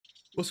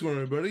What's going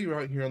on, everybody? We're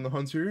out here on the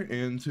Hunter,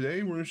 and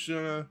today we're just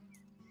gonna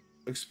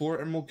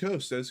explore Emerald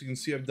Coast. As you can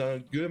see, I've done a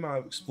good amount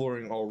of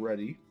exploring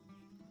already.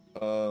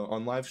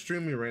 On live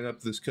stream, we ran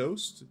up this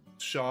coast,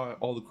 shot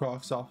all the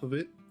crocs off of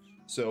it,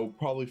 so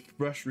probably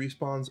fresh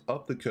respawns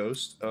up the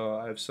coast.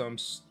 I have some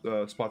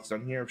spots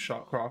down here I've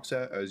shot crocs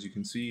at, as you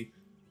can see,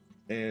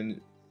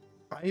 and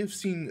I have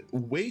seen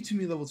way too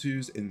many level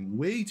 2s and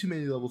way too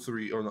many level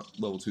 3, or not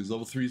level 2s,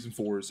 level 3s and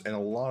 4s, and a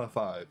lot of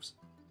 5s.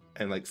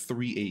 And like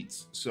 3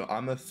 8s. So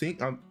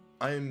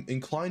I'm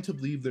inclined to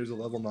believe there's a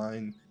level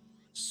 9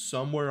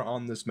 somewhere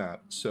on this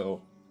map.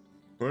 So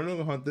we're gonna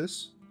go hunt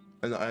this.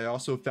 And I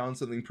also found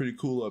something pretty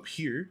cool up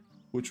here,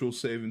 which we'll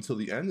save until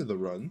the end of the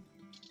run.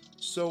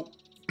 So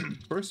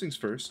first things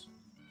first,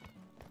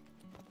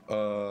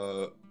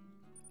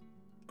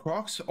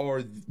 crocs are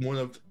one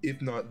of,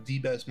 if not the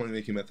best money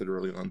making method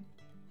early on.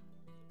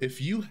 If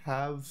you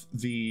have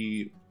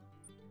the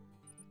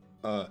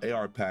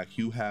AR pack,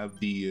 you have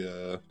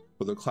the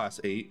for the class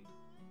 8.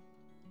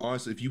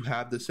 Honestly, if you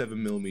have the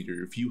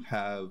 7mm, if you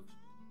have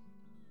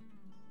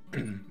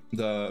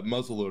the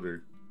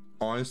muzzleloader,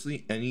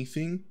 honestly,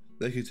 anything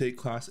that can take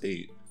class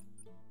 8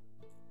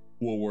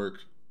 will work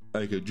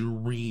like a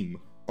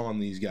dream on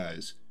these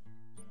guys.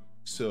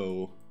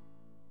 So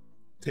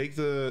take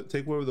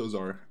whatever those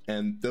are,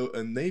 and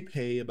they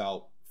pay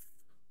about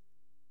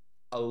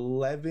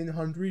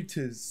 1100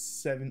 to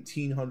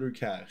 1700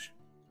 cash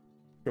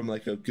from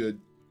like a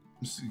good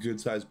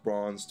sized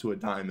bronze to a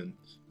diamond.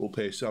 We'll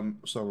pay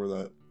somewhere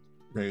that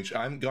range.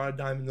 I haven't got a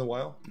diamond in a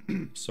while.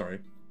 Sorry,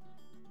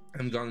 I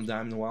haven't gotten a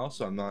diamond in a while,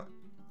 so I'm not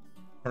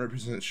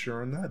 100%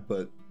 sure on that.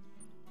 But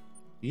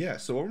yeah,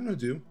 so what we're gonna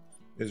do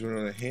is we're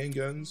gonna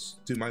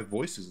handguns. Dude, my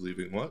voice is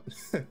leaving. What?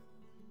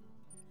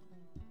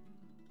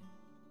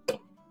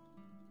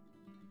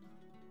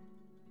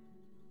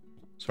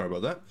 Sorry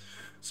about that.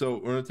 So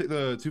we're gonna take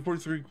the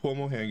 243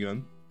 Cuomo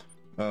handgun.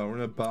 We're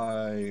gonna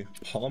buy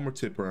polymer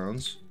tip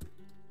rounds.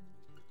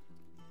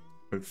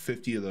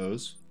 50 of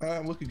those.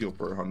 We could go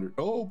for 100.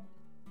 Oh,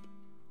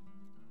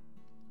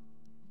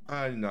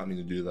 I did not mean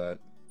to do that.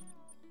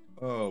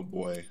 Oh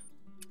boy.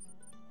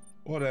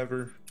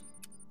 Whatever.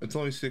 It's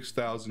only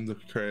 6,000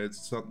 credits.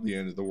 It's not the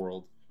end of the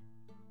world.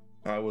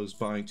 I was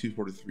buying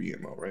 243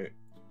 ammo, right?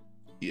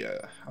 Yeah,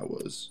 I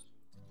was.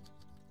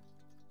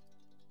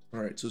 All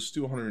right, so let's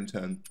do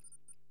 110.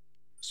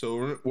 So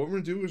what we're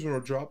gonna do is we're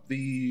gonna drop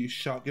the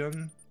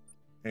shotgun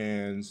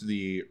and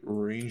the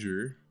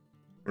Ranger.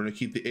 We're gonna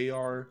keep the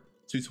AR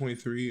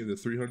 223 and the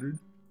 300.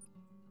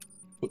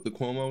 Put the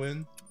Cuomo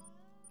in.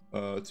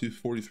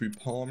 243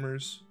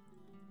 polymers.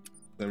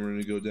 Then we're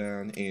gonna go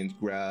down and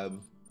grab.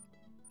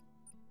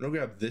 We're gonna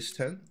grab this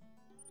tent.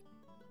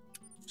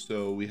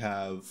 So we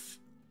have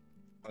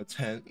a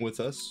tent with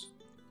us,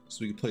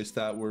 so we can place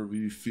that where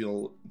we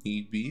feel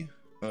need be.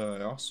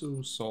 I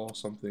also saw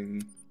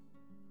something.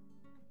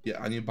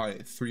 Yeah, I need to buy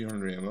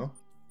 300 ammo.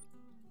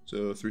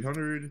 So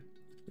 300.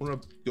 We're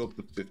gonna go up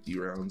to 50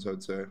 rounds,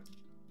 I'd say.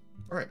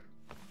 All right.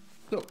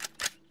 So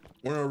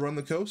we're gonna run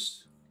the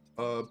coast,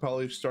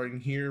 probably starting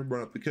here,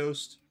 run up the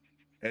coast,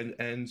 and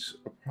end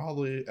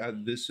probably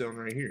at this zone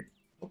right here.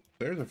 Oh,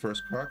 there's the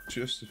first croc,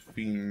 just a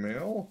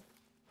female.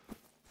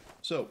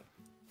 So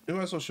we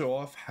might as well show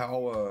off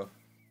how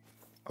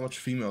much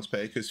females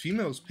pay, because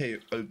females pay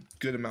a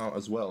good amount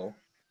as well.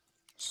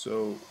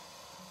 So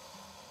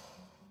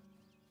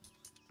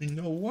you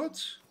know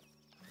what?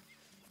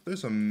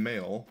 There's a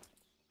male.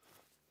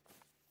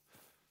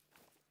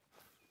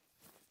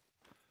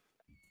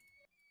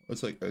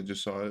 It's like I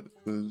just saw it,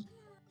 the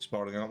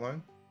spotting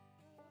outline.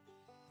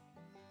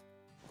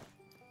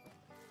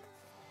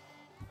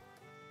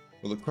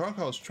 Well, the croc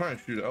I was trying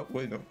to shoot it. Oh,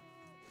 wait, no.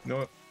 You know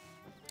what?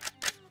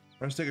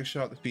 Let's take a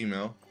shot at the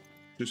female,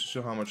 just to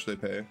show how much they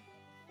pay.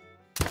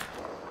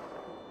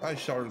 I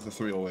shot her with the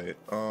 308.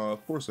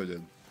 Of course I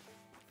did.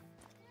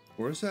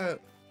 Where's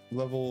that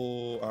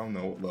level? I don't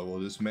know what level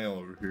it is. Male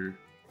over here.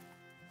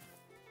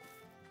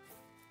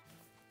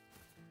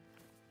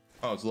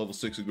 Oh, it's level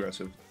 6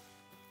 aggressive.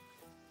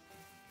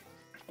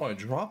 Oh, I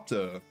dropped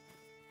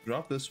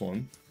this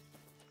one.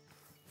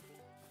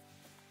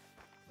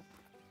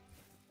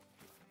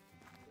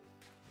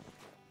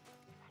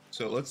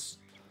 So let's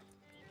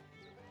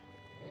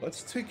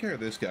take care of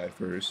this guy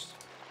first.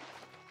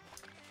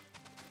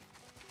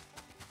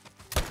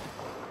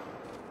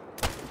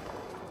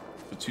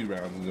 Put 2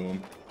 rounds into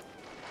him.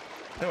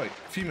 Anyway,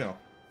 female.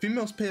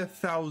 Females pay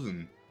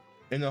 1,000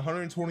 and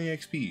 120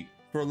 XP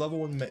for a level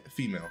 1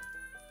 female.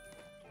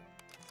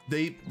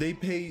 They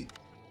pay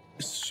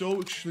so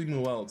extremely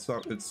well. It's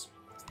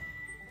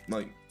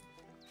like,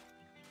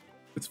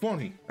 it's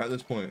funny at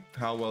this point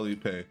how well you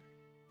pay.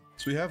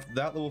 So we have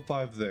that level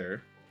 5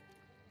 there.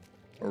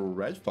 A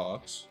red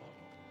fox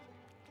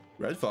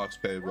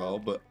paid well,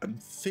 but I'm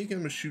thinking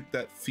I'm gonna shoot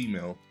that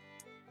female.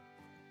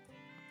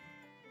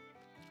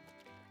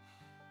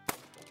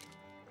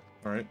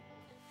 All right,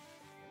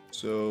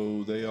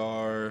 so they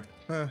are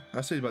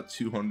I say about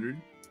 200.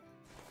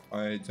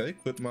 Did I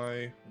equip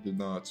my? Did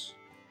not.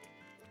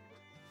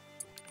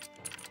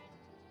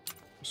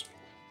 Just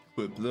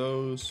equip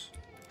those.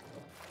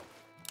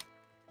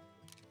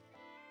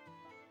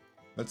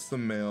 That's the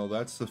male,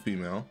 that's the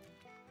female.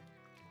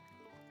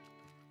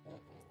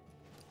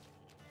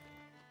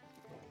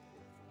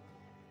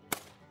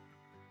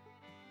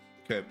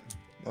 Okay,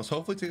 let's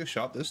hopefully take a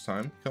shot this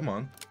time. Come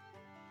on.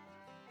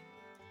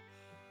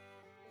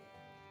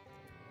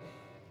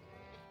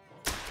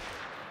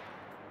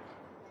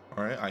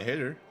 All right, I hit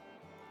her.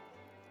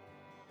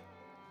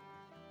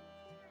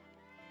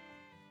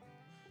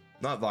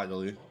 Not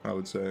vitally, I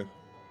would say.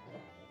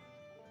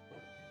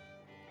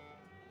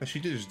 And she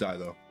did just die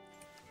though.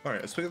 All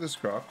right, let's pick up this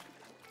croc.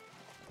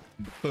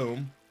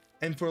 Boom.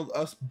 And for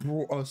us,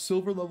 a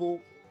silver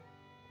level,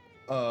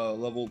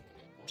 level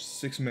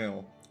 6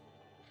 male,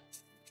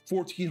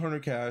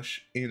 1400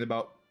 cash and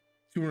about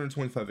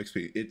 225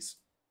 XP.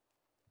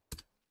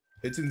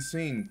 It's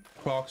insane.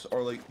 Crocs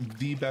are like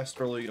the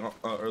best early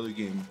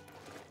game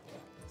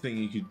thing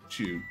you could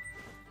shoot.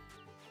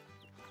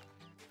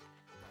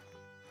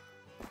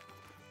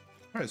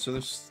 All right, so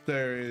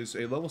there is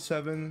a level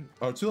 7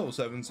 or 2 level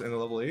 7s and a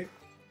level 8.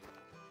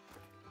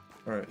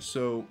 All right,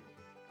 so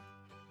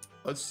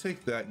let's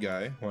take that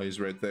guy while he's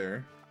right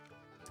there.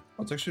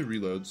 Let's actually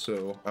reload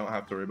so I don't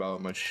have to worry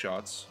about my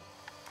shots.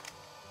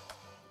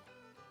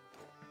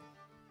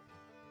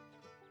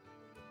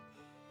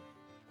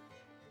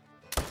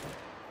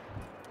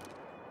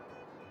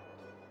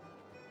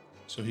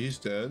 So he's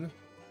dead.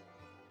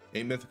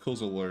 8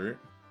 mythicals alert.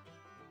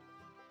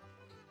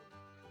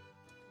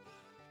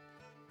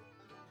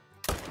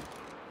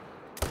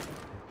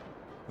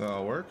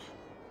 That'll work.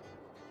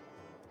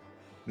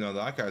 No,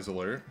 that guy's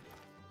alert.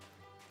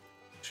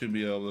 Should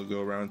be able to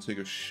go around and take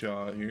a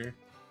shot here.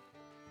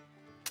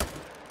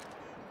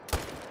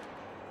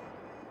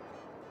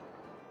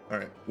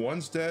 Alright,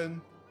 1's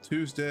dead,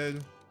 2's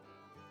dead.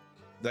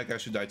 That guy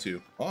should die too.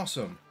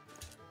 Awesome.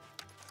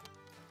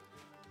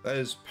 That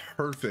is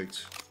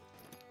perfect.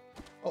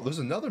 Oh, there's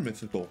another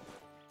mythical.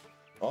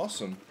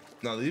 Awesome.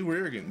 Now,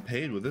 we're getting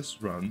paid with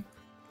this run.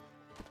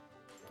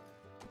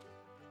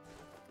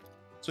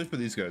 Let's wait for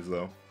these guys,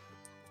 though.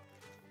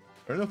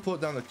 I'm gonna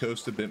float down the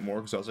coast a bit more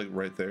because I was like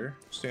right there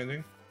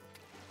standing.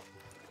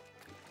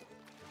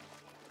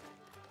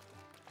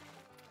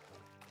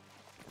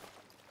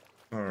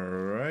 All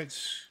right.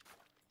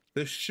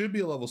 This should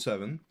be a level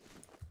 7.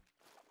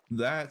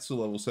 That's a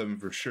level 7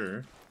 for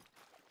sure.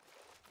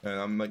 And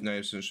I'm like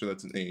 90% sure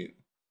that's an 8.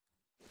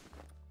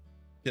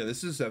 Yeah,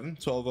 this is 7.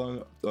 12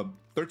 on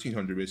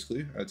 1300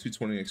 basically at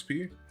 220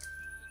 XP.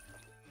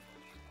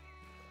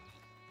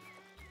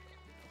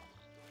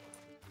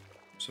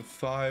 So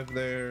 5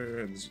 there,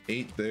 and there's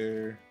 8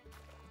 there.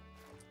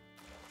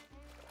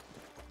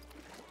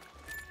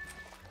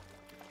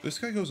 This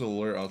guy goes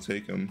alert, I'll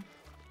take him.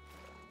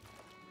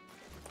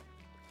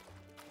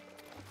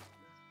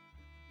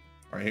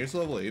 Alright, here's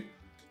level 8.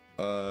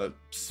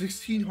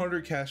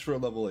 1600 cash for a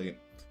level 8.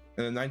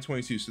 And a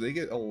 922, so they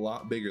get a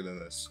lot bigger than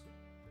this.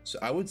 So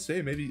I would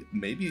say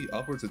maybe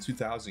upwards of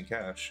 2000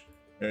 cash.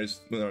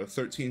 There's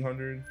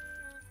 1300.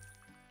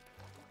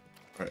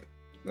 Alright,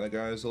 that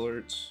guy's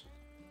alert.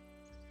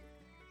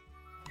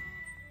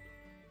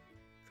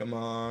 Come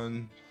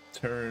on,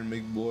 turn,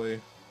 big boy.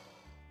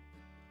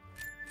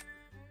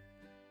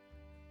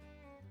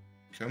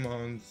 Come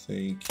on,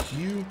 thank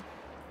you.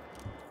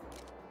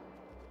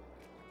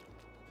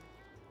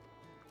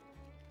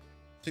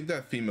 I think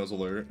that female's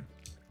alert.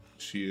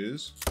 She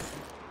is.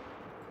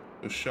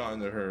 A shot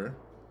into her.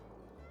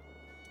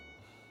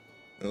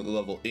 And the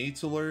level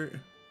 8's alert.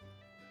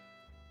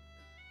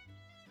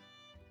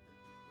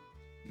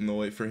 I'm gonna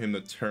wait for him to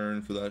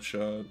turn for that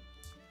shot.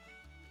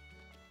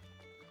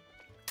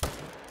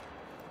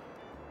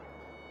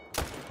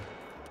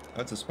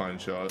 That's a spine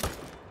shot.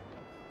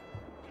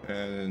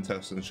 And an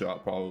intestine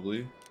shot,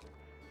 probably.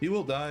 He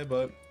will die,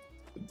 but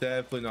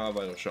definitely not a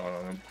vital shot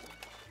on him.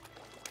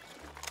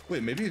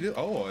 Wait, maybe I did.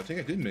 Oh, I think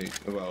I did make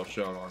a vital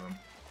shot on him.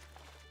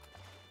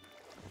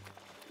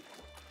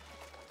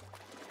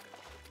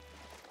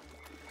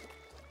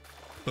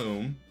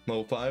 Boom.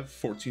 Level 5,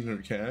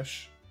 1400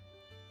 cash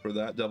for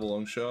that double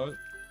lung shot.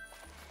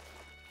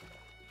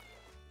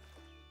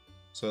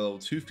 So level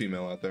 2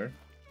 female out there.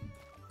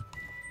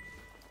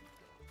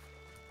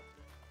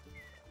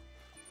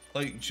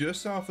 Like,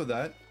 just off of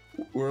that,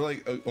 we're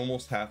like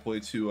almost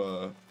halfway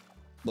to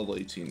level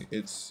 18.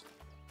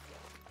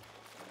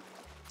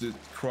 The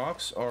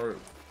Crocs are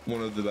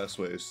one of the best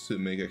ways to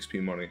make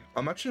XP money.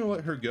 I'm actually gonna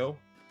let her go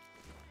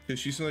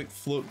because she's gonna like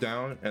float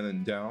down and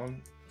then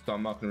down, so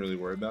I'm not gonna really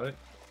worry about it.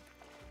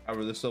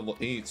 However, this level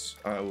 8,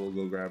 I will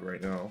go grab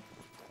right now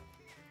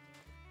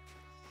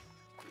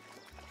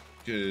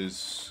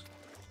because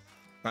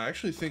I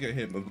actually think I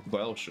hit a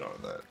vital shot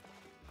on that.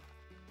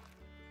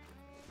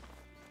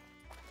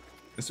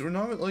 So we're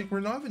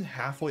not even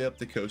halfway up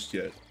the coast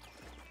yet.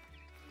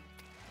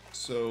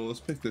 So let's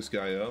pick this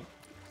guy up.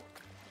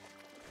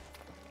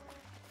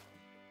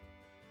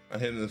 I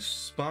hit him in the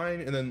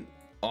spine and then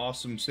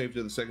awesome save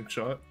to the second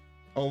shot.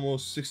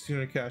 Almost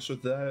 1600 cash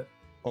with that.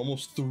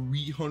 Almost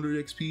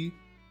 300 XP.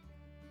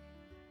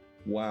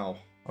 Wow.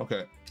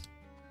 Okay.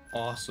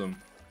 Awesome.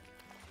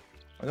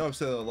 I know I've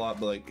said it a lot,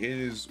 but like it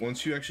is,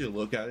 once you actually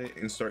look at it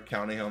and start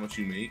counting how much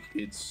you make,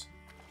 it's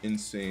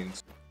insane.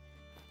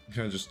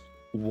 Kind of just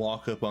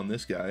walk up on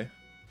this guy.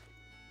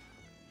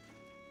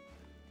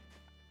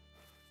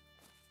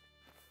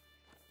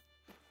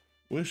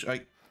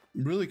 I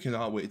really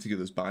cannot wait to get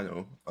this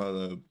bino,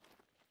 the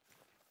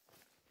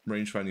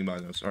range finding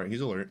binos. All right,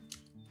 he's alert.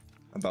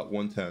 About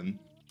 110.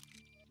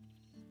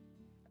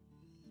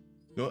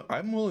 You know what?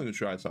 I'm willing to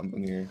try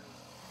something here.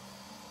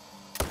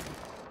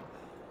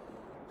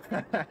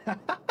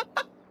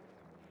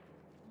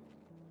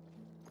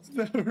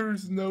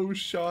 There's no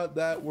shot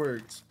that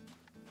works.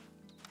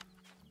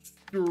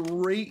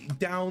 Straight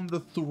down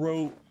the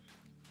throat.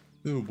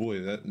 Oh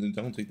boy,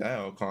 don't take that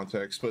out of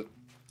context, but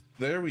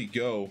there we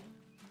go.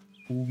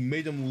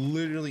 Made him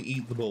literally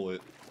eat the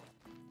bullet.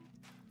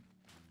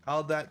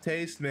 How'd that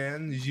taste,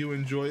 man? Did you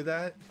enjoy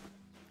that?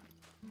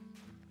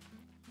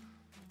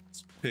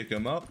 Let's pick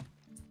him up.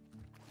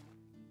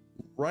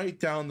 Right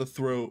down the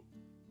throat.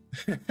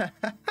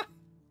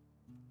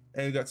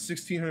 And got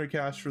 1600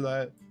 cash for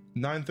that.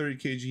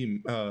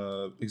 930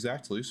 kg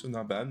exactly, so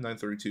not bad.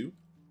 932.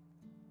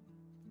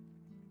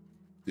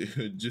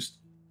 Dude, just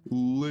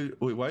wait,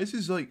 why is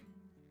his like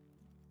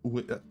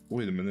wait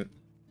a minute.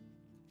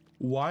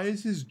 Why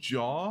is his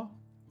jaw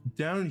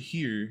down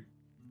here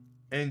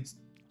and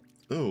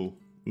ooh.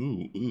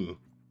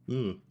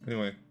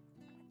 Anyway,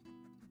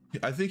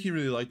 I think he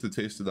really liked the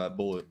taste of that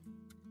bullet.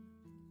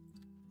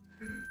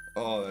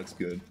 Oh, that's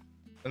good.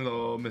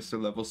 Hello,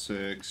 Mr. Level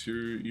 6.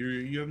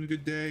 You having a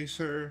good day,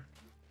 sir?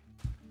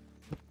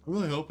 I'm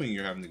really hoping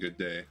you're having a good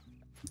day.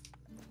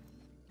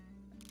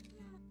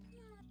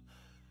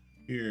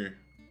 Here.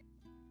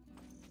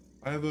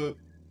 I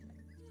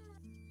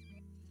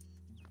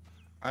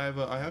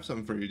have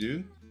something for you,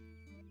 dude.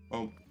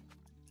 Oh,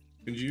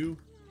 could you?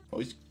 Oh,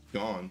 he's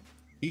gone.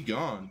 He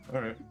gone.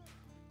 All right.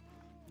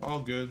 All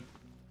good.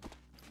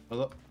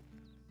 Hello.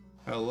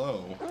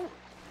 Hello.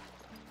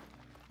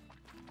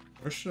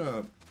 Where's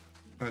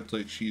act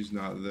like she's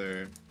not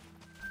there.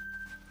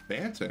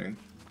 Banting?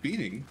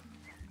 Beating?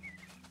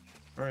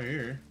 Right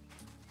here.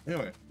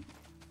 Anyway.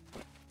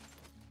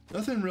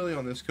 Nothing really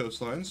on this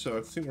coastline, so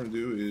I think what we're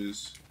gonna do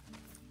is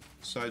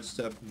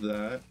sidestep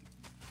that.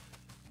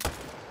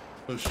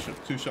 Push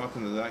 2 shots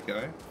into that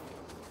guy.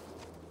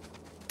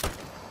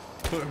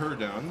 Put her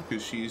down,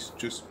 because she's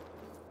just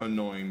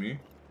annoying me.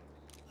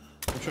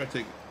 I'll try to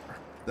take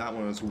that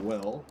one as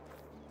well.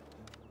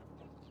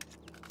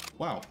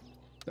 Wow.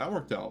 That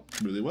worked out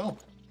really well.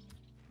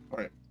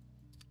 Alright.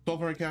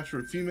 1200 cash for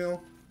a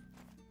female.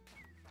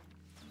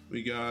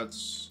 We got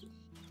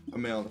a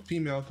male and a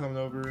female coming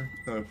over.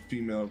 A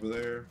female over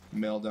there.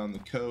 Male down the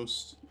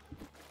coast.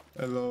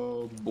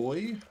 Hello,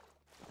 boy.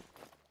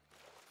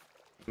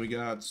 We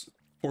got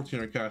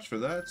 1400 cash for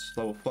that.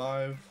 Level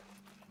 5.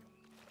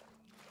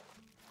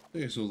 I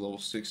think this was level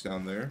 6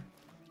 down there.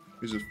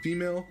 Here's a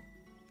female.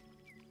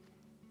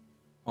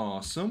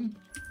 Awesome.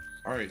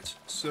 Alright,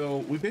 so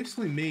we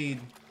basically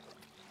made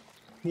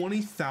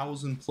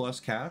 20,000 plus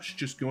cash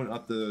just going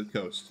up the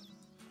coast.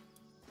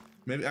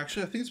 Maybe,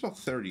 actually, I think it's about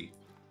 30.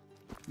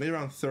 Maybe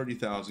around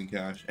 30,000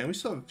 cash. And we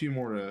still have a few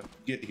more to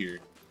get here.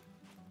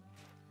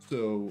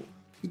 So,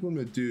 I think what I'm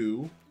going to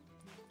do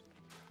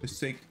is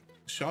take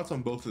shots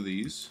on both of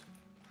these.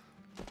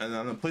 And then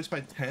I'm going to place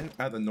my tent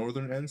at the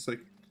northern end. So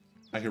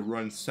I can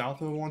run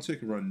south if I want to. I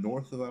can run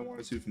north if I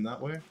wanted to from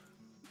that way.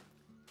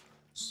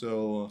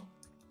 So,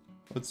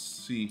 let's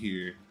see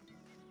here.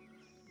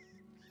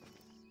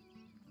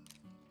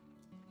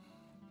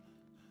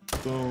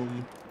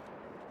 Boom.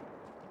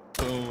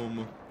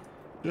 Boom.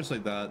 Just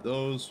like that.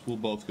 Those will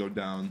both go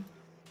down.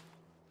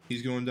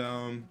 He's going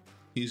down.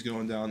 He's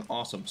going down.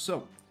 Awesome.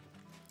 So,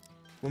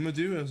 what I'm going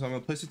to do is I'm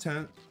going to place a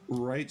tent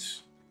right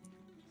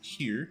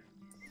here.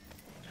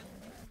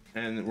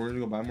 And we're going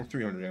to go buy more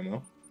 300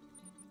 ammo.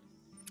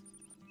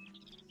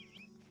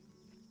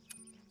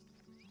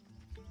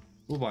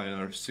 We'll buy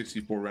another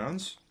 64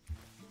 rounds.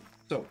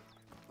 So,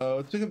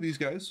 let's pick up these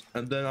guys.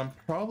 And then I'm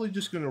probably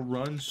just going to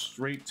run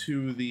straight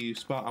to the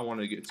spot I want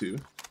to get to.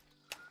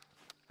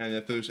 And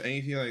if there's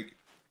anything like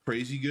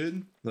crazy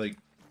good, like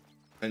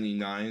any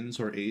 9s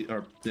or 8,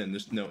 or then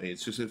there's no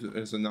 8s, just if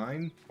it's a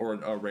 9 or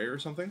a rare or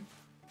something,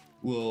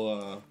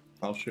 we'll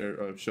I'll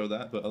show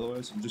that. But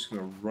otherwise, I'm just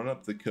gonna run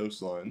up the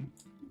coastline.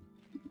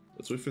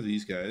 Let's wait for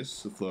these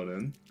guys to float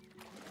in.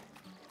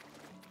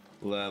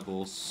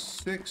 Level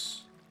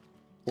 6,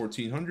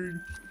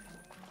 1400,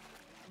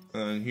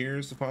 and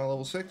here's the final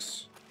level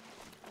 6.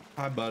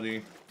 Hi,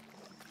 buddy.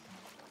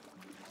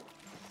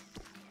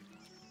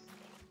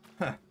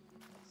 Huh.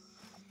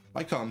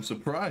 I caught him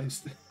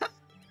surprised.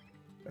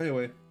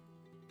 Anyway,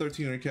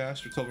 1300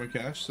 cash or 1200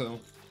 cash,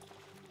 so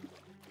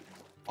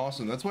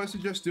awesome. That's what I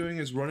suggest doing,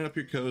 is running up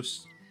your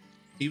coast.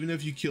 Even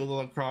if you kill a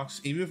lot of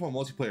crocs, even if on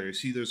multiplayer you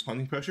see there's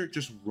hunting pressure,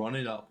 just run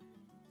it up.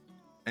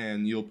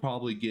 And you'll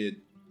probably get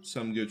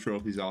some good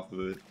trophies off of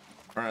it.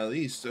 Or at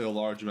least a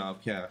large amount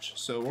of cash.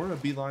 So we're gonna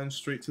beeline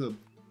straight to the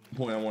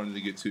point I wanted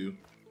to get to.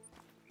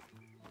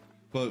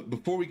 But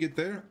before we get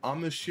there, I'm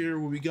gonna share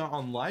what we got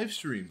on live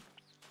stream.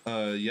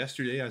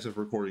 yesterday as of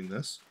recording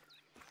this.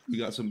 We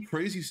got some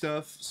crazy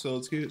stuff, so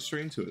let's get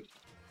straight into it.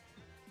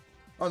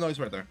 Oh no, he's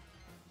right there.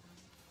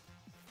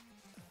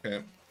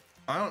 Okay,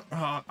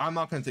 I'm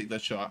not gonna take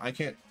that shot. I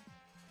can't.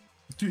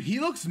 Dude, he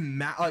looks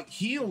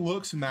he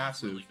looks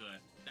massive. Really good.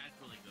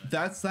 That's really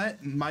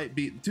good. That might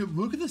be. Dude,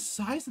 look at the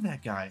size of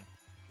that guy.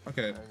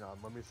 Okay. Hang on,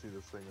 let me see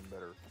this thing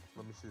better.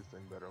 Let me see this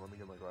thing better. Let me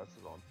get my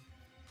glasses on.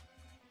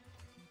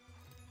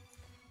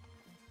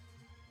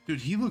 Dude,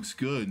 he looks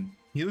good.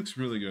 He looks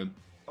really good.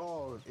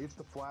 Oh, it's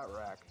the flat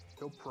rack.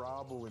 He'll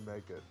probably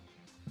make it.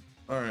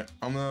 All right,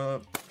 I'm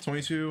gonna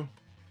 22.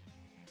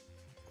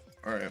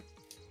 All right. Man,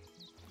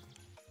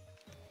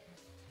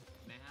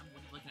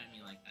 what are you looking at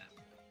me like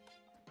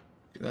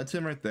that? That's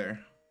him right there.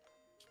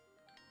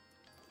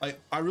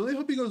 I really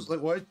hope he goes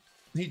like what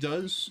he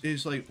does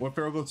is like what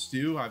feral goats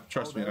do.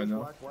 Trust me, I know.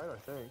 Black white, I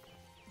think.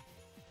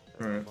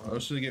 All right, I'm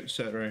just gonna get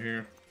set right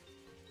here.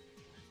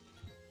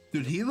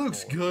 Dude, he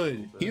looks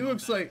good. He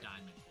looks That's like. a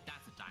diamond.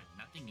 That's a diamond.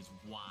 That thing is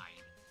wide.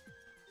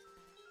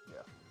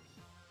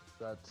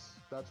 Yeah,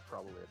 that's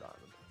probably a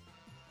diamond.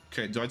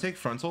 Okay, do I take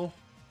frontal?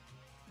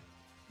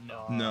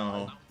 No.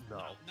 No.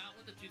 Not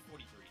with the 243. Not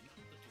with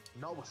the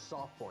 243. Not with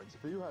soft points.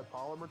 If you had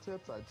polymer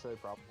tips, I'd say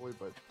probably,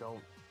 but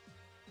don't.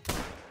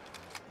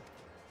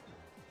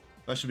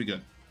 That should be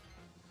good.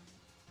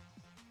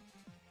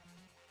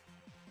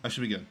 That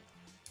should be good.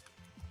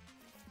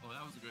 Oh,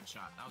 that was a good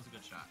shot. That was a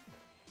good shot.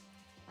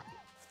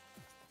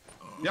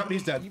 Yep,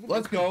 he's dead. Even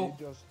Let's if you go.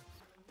 did just-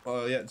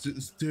 Oh yeah,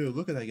 dude,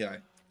 look at that guy.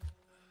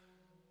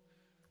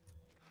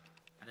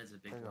 That is a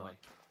big Hang boy. on.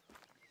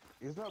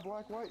 Is that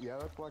black white? Yeah,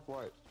 that's black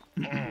white.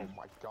 Oh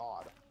my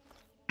god.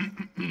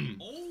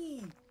 Oh!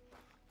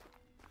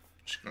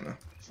 Just gonna.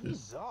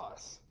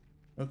 Jesus.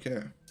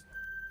 Okay.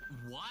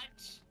 What?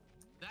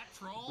 That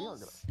We are trolls?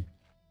 gonna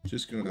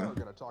Just we are gonna.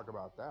 gonna talk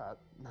about that.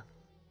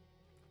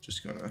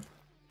 Just gonna.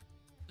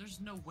 There's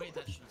no way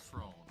that should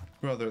troll.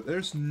 Brother,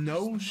 there's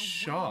no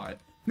shot.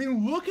 I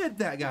mean, look at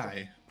that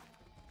guy.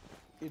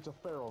 It's a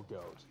feral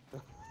goat.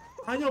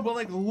 I know, but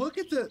like, look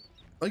at the,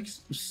 like,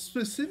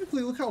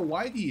 specifically, look how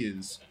wide he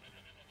is.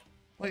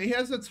 Like, he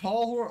has a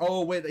tall horn.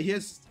 Oh wait, he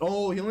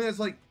only has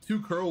like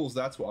 2 curls.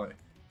 That's why.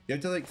 You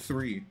have to like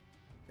 3.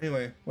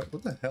 Anyway, what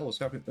the hell is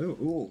happening?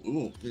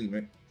 Ooh.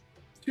 Anyway,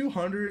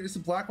 200. It's a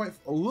black white.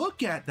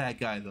 Look at that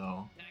guy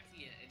though.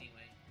 Taxi it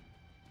anyway.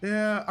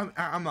 Yeah,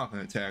 I'm not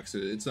gonna tax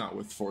it. It's not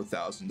worth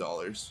 $4,000.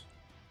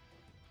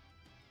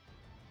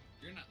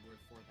 You're not worth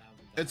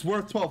 4,000. It's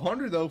worth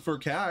 1,200 though for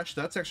cash.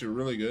 That's actually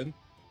really good.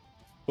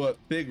 But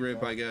big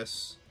rip, I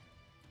guess.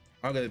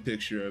 I'll get a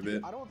picture of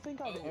it. I don't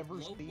think I've ever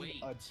low seen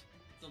weight. a. It's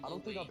a I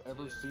don't think low I've weight,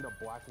 ever too. seen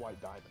a black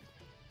white diamond.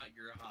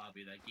 Your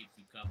hobby that keeps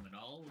you coming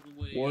all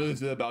the way. What up.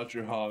 is it about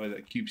your hobby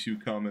that keeps you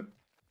coming?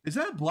 Is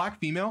that a black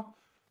female?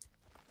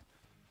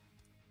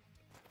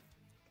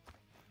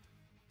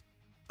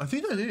 I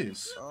think that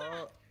is.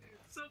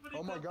 Somebody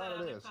Oh my clip God, that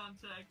it out of is.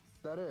 context.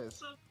 That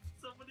is.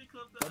 Somebody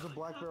clip that That's a out of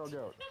black feral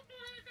goat.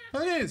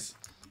 That is.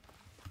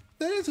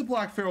 That is a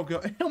black feral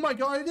goat. Oh my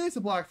god, it is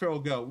a black feral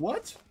goat.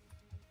 What?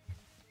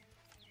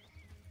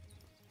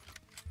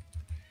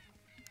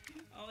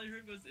 All I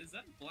heard was, is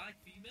that a black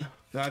female?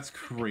 That's I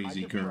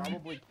crazy, could girl.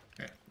 probably.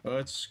 Okay,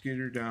 let's get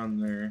her down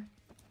there.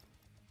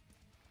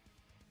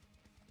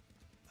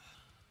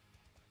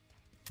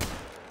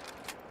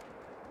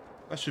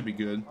 That should be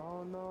good.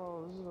 Oh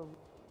no, this is a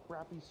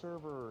crappy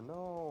server.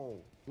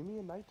 No, give me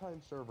a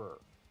nighttime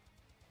server.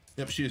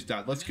 Yep, she just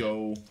died. Let's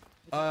go.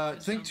 I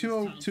think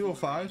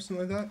 205,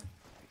 something like that.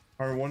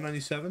 Or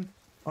 197.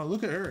 Oh,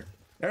 look at her.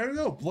 There we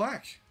go.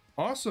 Black.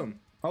 Awesome.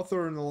 I'll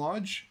throw her in the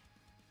lodge.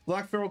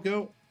 Black feral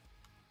goat.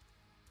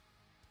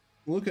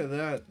 Look at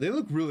that. They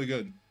look really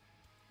good.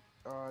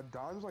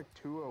 Dime's like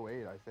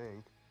 208, I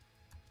think.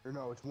 Or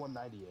no, it's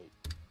 198.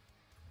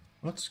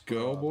 Let's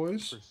go,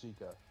 boys. For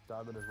Sika,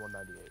 Diamond is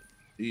 198.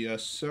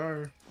 Yes,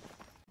 sir.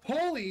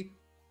 Holy.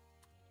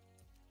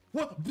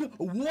 What?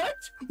 What?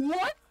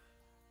 What?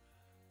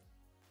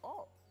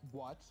 Oh,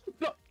 what?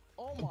 No.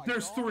 Oh my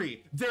There's God.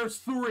 3. There's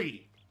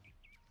 3.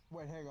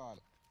 Wait, hang on.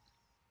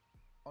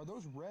 Are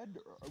those red?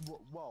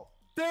 Well,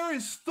 There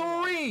is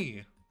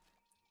 3.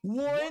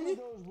 one One. of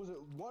those was it.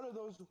 One of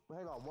those.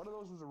 Hang on. One of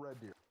those was a red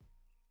deer.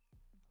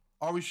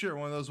 Are we sure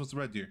one of those was a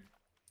red deer?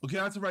 Okay,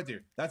 that's a red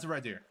deer. That's a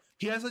red deer.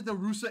 He has like the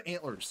Rusa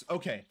antlers.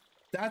 Okay,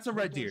 that's a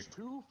red deer. There's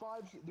 2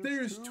 5s.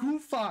 There's two 2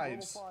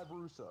 5s. level 5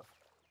 Rusa.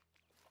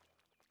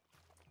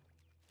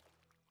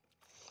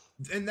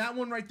 And that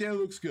one right there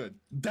looks good.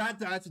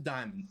 That's a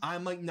diamond.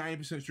 I'm like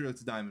 90% sure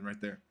that's a diamond right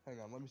there. Hang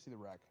on. Let me see the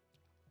rack.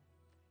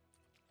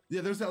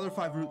 Yeah, there's the other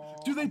 5.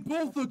 Dude, they I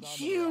both think look that's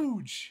a diamond rack.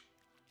 huge.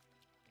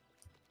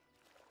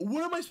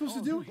 What am I supposed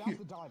to do Dude, here? that's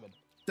the diamond.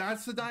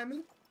 That's the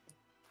diamond?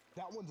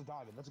 That one's a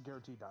diamond. That's a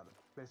guaranteed diamond.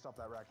 Based off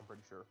that rack, I'm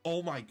pretty sure.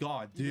 Oh my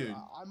god, dude.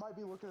 Yeah, I might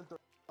be looking at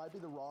might be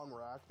the wrong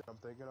rack that I'm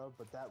thinking of,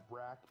 but that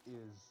rack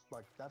is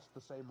like that's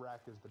the same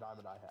rack as the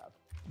diamond I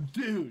have.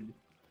 Dude.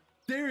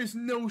 There is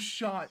no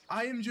shot.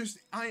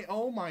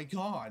 Oh my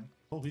god.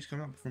 Oh, he's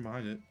coming up from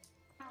behind it.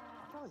 I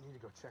probably need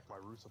to go check my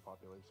Rusa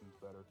populations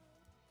better.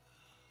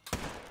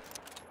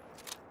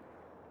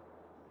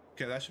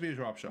 Okay, that should be a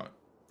drop shot.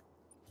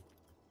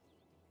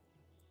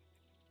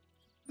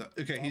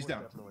 Okay, That he's was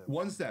down. definitely a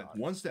One's drop dead. shot.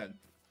 One's dead.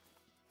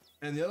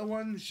 And the other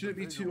one shouldn't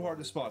be bigger too hard one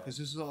to is spot dead. because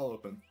this is all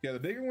open. Yeah, the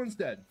bigger one's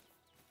dead.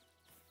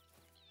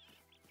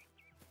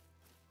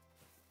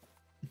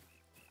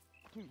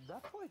 Dude,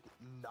 that's like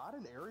not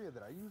an area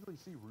that I usually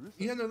see Rusa.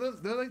 Yeah, no,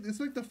 they're like, it's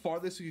like the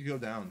farthest you could go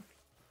down.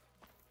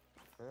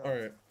 Yeah. All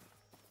right.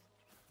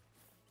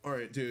 All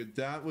right, dude,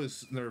 that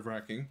was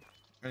nerve-wracking.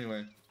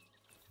 Anyway.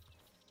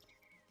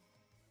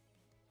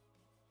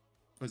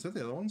 Oh, is that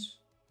the other ones?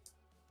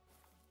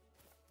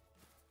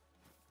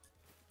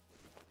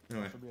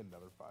 Anyway. There should be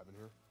another 5 in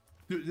here.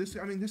 Dude, this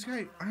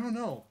guy, I don't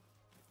know.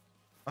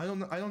 I don't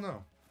know.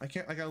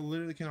 I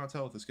literally cannot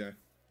tell with this guy.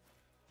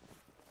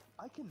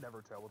 I can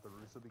never tell with the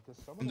Rusa because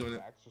some I'm of the doing it.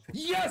 attacks just look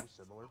Yes!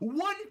 so similar.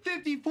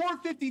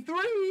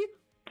 154.53!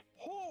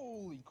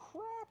 Holy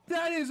crap!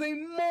 That is a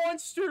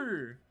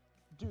monster!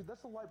 Dude,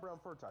 that's the light brown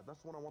fur type.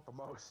 That's the one I want the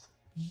most.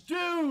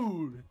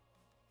 Dude!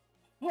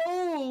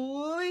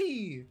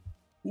 Holy!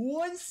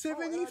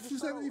 170 I to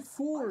just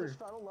 74!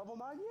 found a level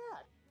 9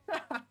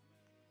 yak.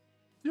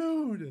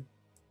 Dude!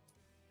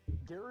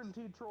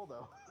 Guaranteed troll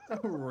though.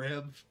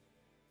 Rip.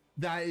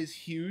 That is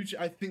huge.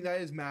 I think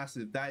that is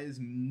massive. That is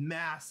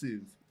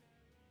massive.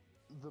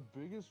 The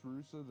biggest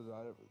Rusa that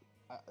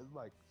I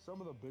like, some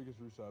of the biggest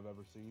Rusa I've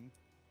ever seen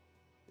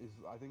is,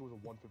 I think it was a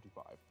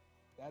 155.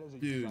 That is a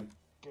Dude.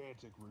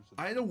 gigantic Rusa.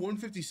 I had a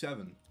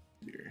 157.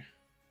 Here.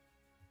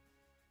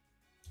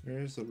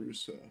 Where's the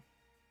Rusa?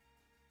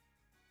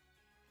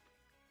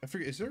 I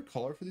forget. Is there a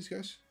color for these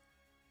guys?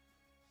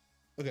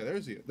 Okay, there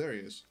he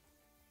is.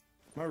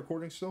 Am I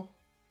recording still?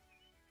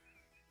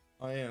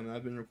 I am.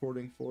 I've been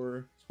recording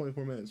for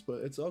 24 minutes,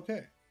 but it's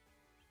okay.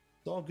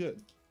 It's all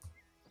good.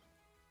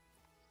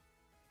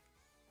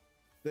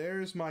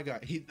 There's my guy.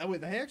 He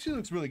actually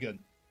looks really good.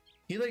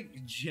 He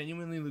like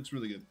genuinely looks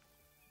really good.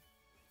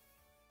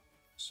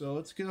 So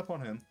let's get up on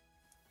him.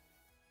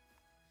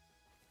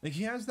 Like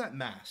he has that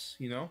mass,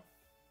 you know?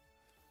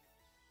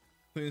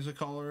 Clean as a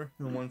collar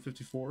in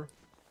 154.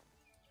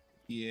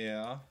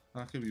 Yeah,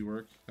 that could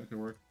work. That could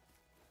work.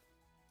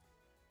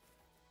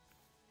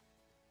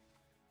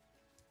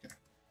 Okay.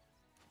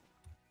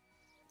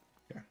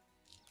 Okay.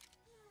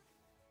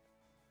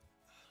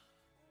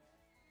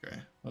 Okay.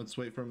 Let's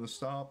wait for him to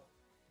stop.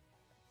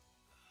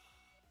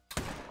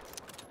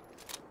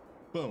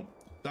 Boom.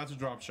 That's a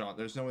drop shot.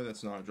 There's no way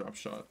that's not a drop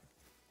shot.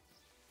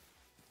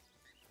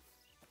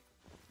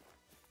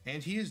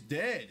 And he is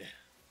dead.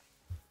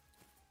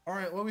 All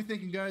right, what are we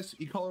thinking, guys?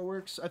 E-collar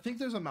works. I think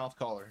there's a mouth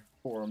collar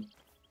for him.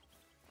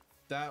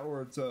 That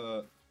or it's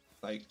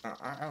like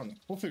I don't know.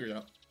 We'll figure it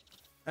out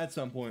at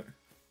some point.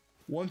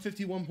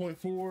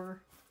 151.4.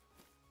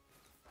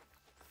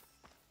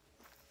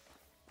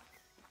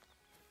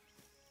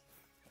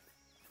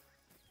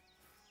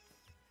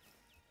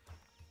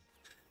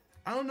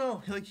 I don't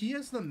know. Like he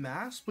has the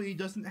mass, but he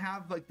doesn't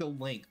have like the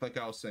length, like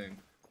I was saying.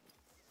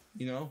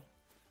 You know?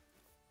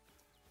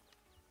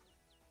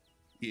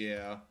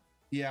 Yeah.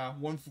 Yeah,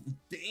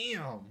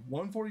 damn,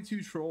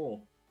 142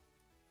 troll.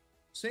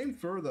 Same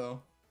fur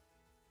though.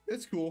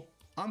 It's cool.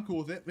 I'm cool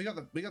with it. We got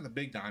the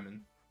big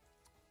diamond.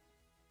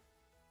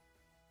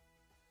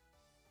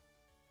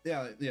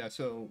 Yeah,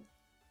 so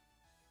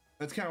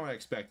that's kind of what I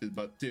expected,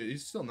 but dude,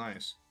 he's still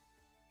nice.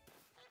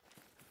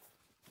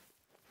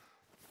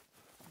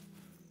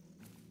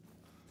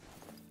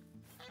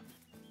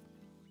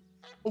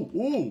 Oh,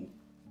 whoa.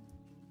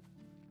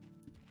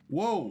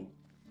 Whoa.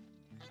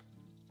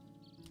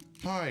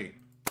 Hi.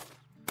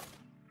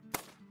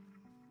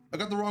 I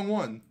got the wrong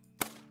one.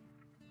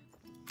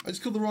 I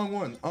just killed the wrong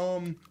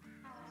one.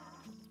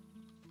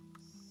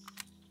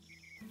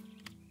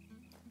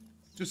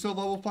 Just a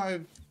level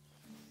 5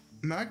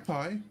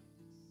 magpie.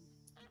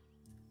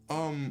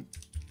 I'm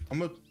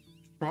gonna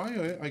try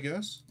it, I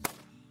guess.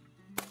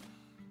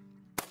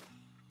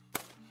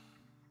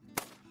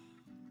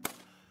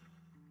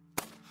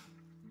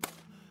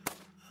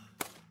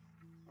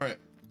 All right.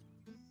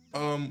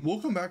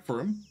 We'll come back for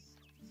him.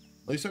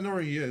 At least I know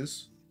where he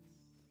is.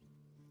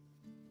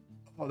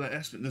 Oh, that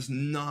estimate does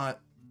not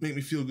make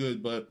me feel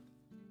good, but...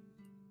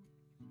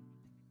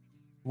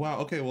 Wow,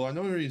 okay, well, I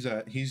know where he's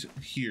at. He's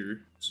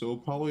here. So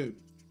probably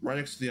right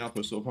next to the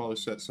outpost, so we'll probably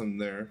set some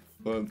there.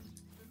 But,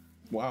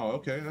 wow,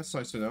 okay, that's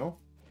nice to know.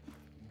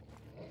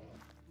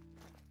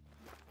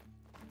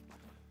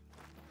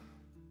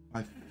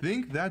 I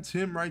think that's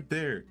him right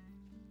there.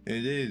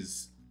 It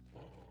is.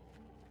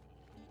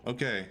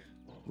 Okay,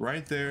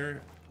 right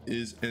there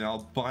is an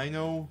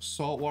albino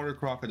saltwater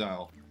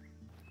crocodile.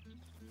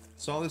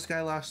 Saw this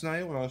guy last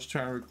night when I was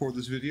trying to record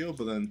this video,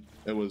 but then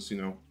it was, you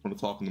know, 1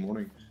 o'clock in the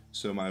morning,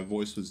 so my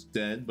voice was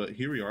dead, but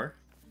here we are.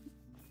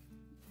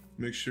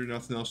 Make sure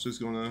nothing else is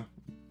gonna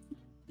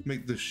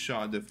make the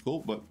shot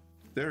difficult, but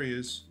there he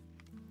is.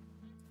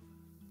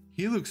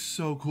 He looks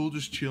so cool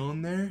just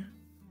chilling there.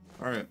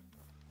 All right.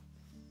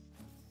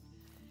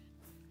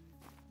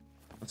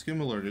 Let's get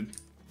him alerted.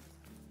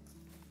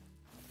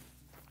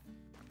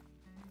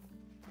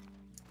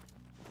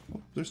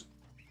 Oh, there's...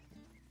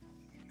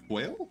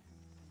 Whale?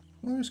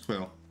 Oh, there's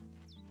Quail.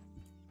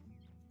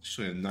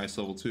 Actually a nice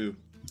level too.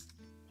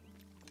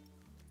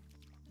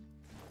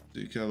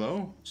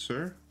 Hello,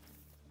 sir.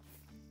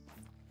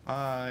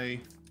 Hi.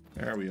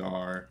 There we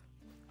are.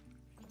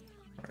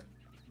 Alright.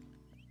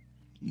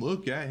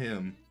 Look at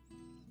him.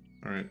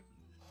 Alright.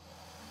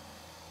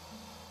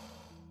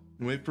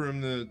 Wait for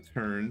him to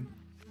turn.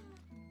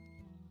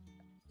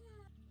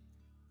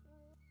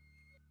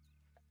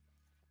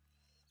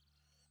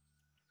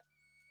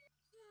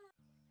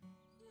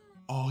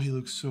 Oh, he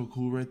looks so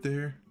cool right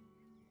there.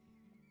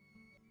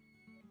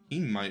 He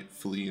might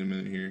flee in a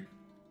minute here.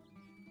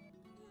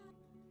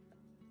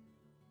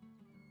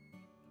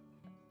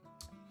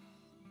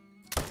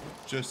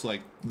 Just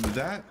like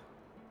that.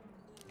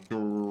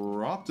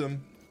 Dropped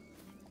him.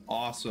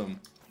 Awesome.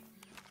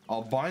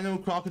 Albino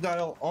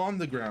crocodile on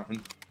the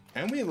ground.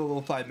 And we have a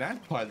level 5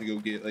 magpie to go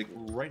get, like,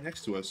 right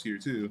next to us here,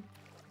 too.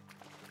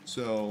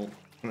 So,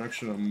 I'm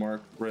actually gonna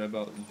mark right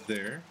about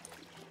there.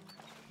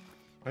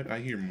 I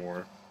hear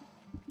more.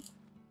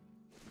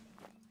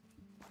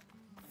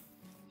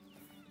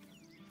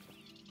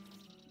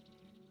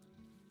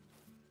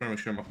 I'm not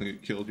sure I'm not gonna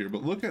get killed here,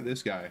 but look at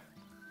this guy.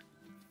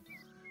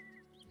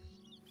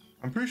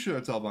 I'm pretty sure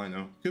that's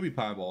albino. Could be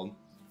piebald.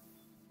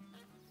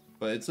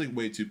 But it's like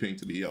way too pink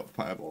to be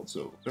piebald,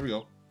 so there we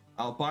go.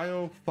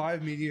 Albino,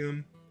 5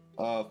 medium,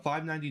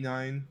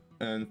 5.99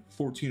 and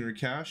 1400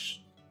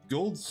 cash.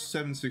 Gold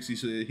 760,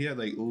 so he had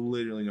like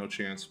literally no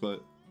chance,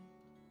 but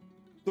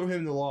throw him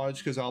in the lodge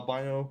because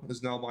albino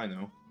is an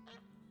albino.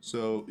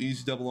 So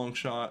easy double long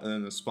shot and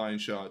then a spine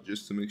shot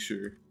just to make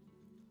sure.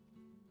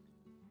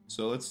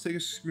 So let's take a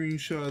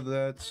screenshot of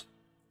that.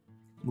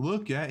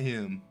 Look at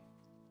him.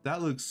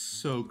 That looks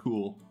so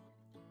cool.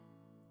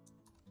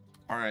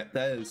 All right,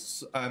 that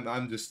is,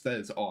 that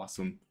is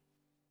awesome.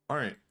 All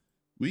right,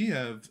 we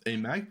have a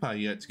magpie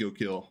yet to go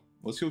kill.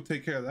 Let's go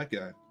take care of that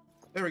guy.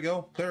 There we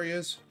go, there he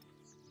is.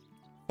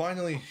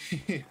 Finally,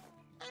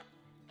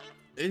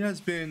 it has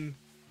been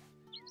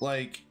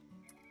like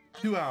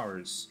 2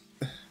 hours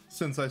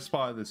since I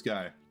spotted this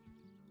guy.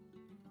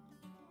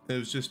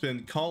 It's just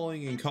been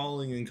calling and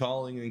calling and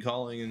calling and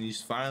calling, and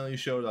he's finally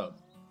showed up.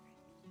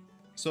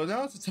 So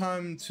now it's the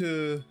time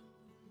to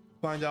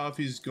find out if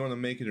he's going to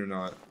make it or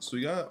not. So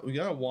we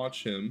gotta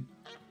watch him.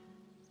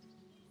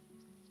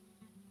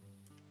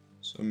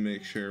 So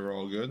make sure we're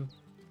all good.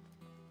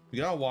 We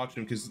gotta watch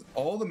him because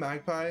all the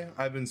magpie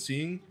I've been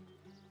seeing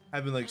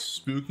have been like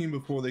spooking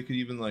before they could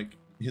even like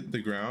hit the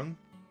ground.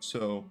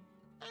 So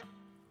I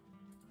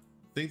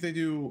think they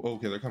do.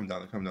 Okay, they're coming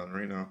down. They're coming down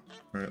right now.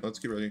 All right, let's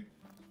get ready.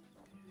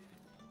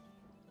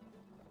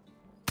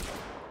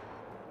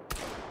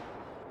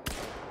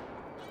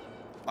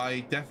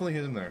 I definitely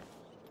hit him there.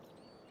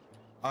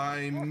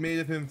 I made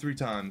of him 3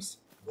 times.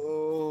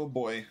 Oh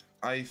boy.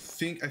 I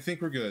think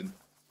we're good.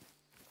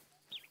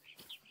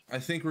 I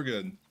think we're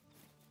good.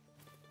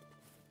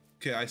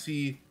 Okay, I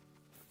see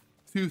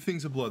 2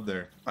 things of blood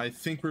there. I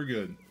think we're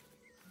good.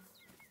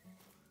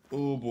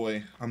 Oh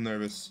boy, I'm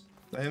nervous.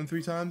 Did I hit him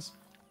 3 times?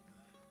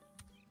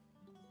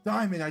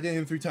 Diamond, I did hit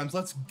him 3 times.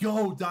 Let's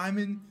go,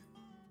 Diamond.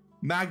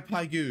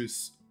 Magpie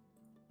Goose.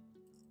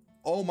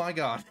 Oh my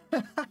god.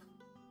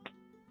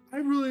 I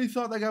really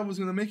thought that guy was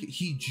gonna make it.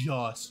 He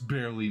just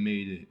barely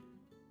made it.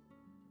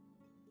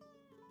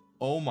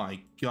 Oh my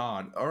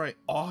god. Alright,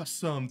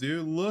 awesome,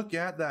 dude. Look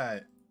at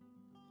that.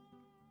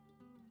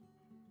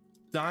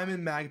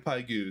 Diamond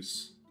Magpie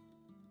Goose.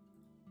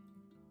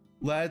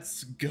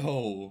 Let's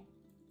go.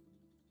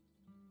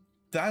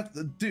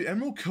 That, dude,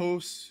 Emerald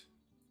Coast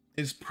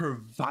is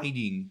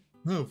providing.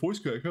 Oh, voice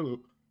crack,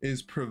 hello.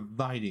 Is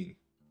providing.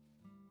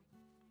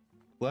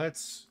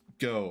 Let's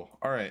go.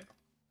 Alright.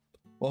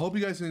 Well, I hope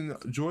you guys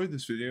enjoyed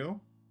this video.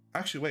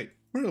 Actually, wait,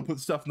 we're gonna put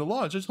stuff in the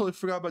lodge. I totally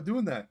forgot about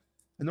doing that.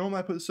 I normally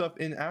I put stuff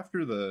in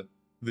after the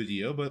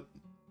video, but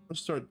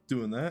let's start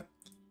doing that.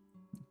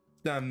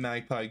 Down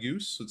Magpie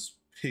Goose, let's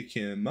pick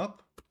him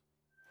up.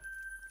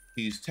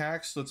 He's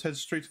taxed. Let's head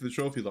straight to the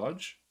trophy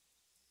lodge.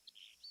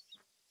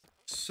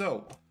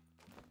 So,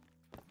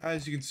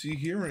 as you can see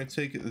here, we're gonna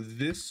take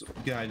this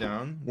guy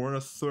down. We're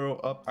gonna throw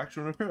up,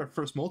 actually we're gonna prepare our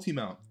first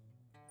multi-mount.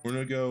 We're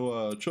gonna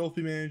go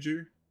trophy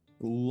manager,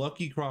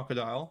 lucky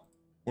crocodile.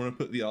 We're gonna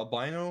put the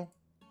albino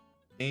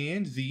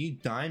and the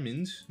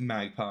diamond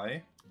magpie.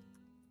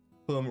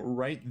 Put them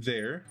right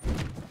there.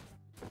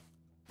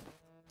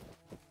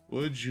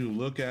 Would you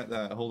look at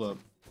that? Hold up.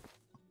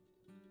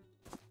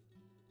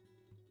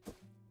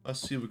 Let's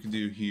see what we can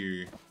do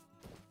here.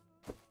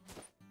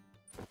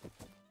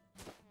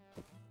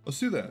 Let's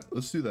do that.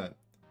 Let's do that.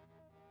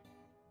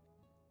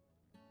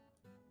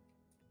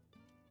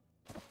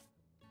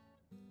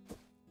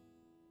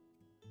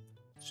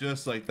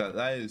 Just like that.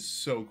 That is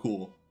so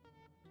cool.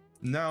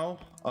 Now,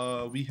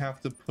 we have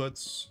to put,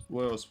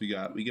 what else we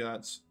got? We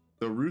got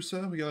the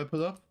Rusa we gotta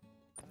put up.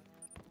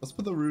 Let's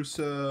put the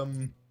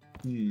Rusa,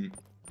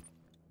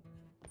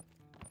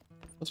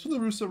 let's put the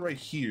Rusa right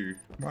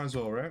here. Might as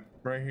well, right?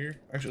 Right here.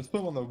 Actually, let's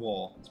put it on the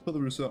wall. Let's put the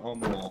Rusa on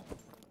the wall.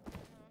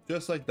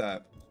 Just like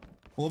that.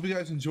 Well, hope you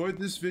guys enjoyed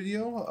this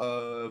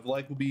video. If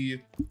like will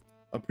be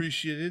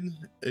appreciated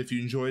if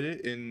you enjoyed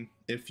it, and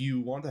if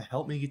you want to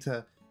help me get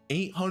to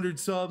 800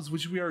 subs,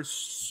 which we are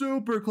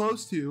super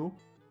close to,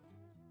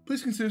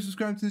 please consider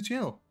subscribing to the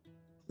channel.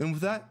 And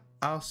with that,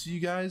 I'll see you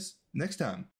guys next time.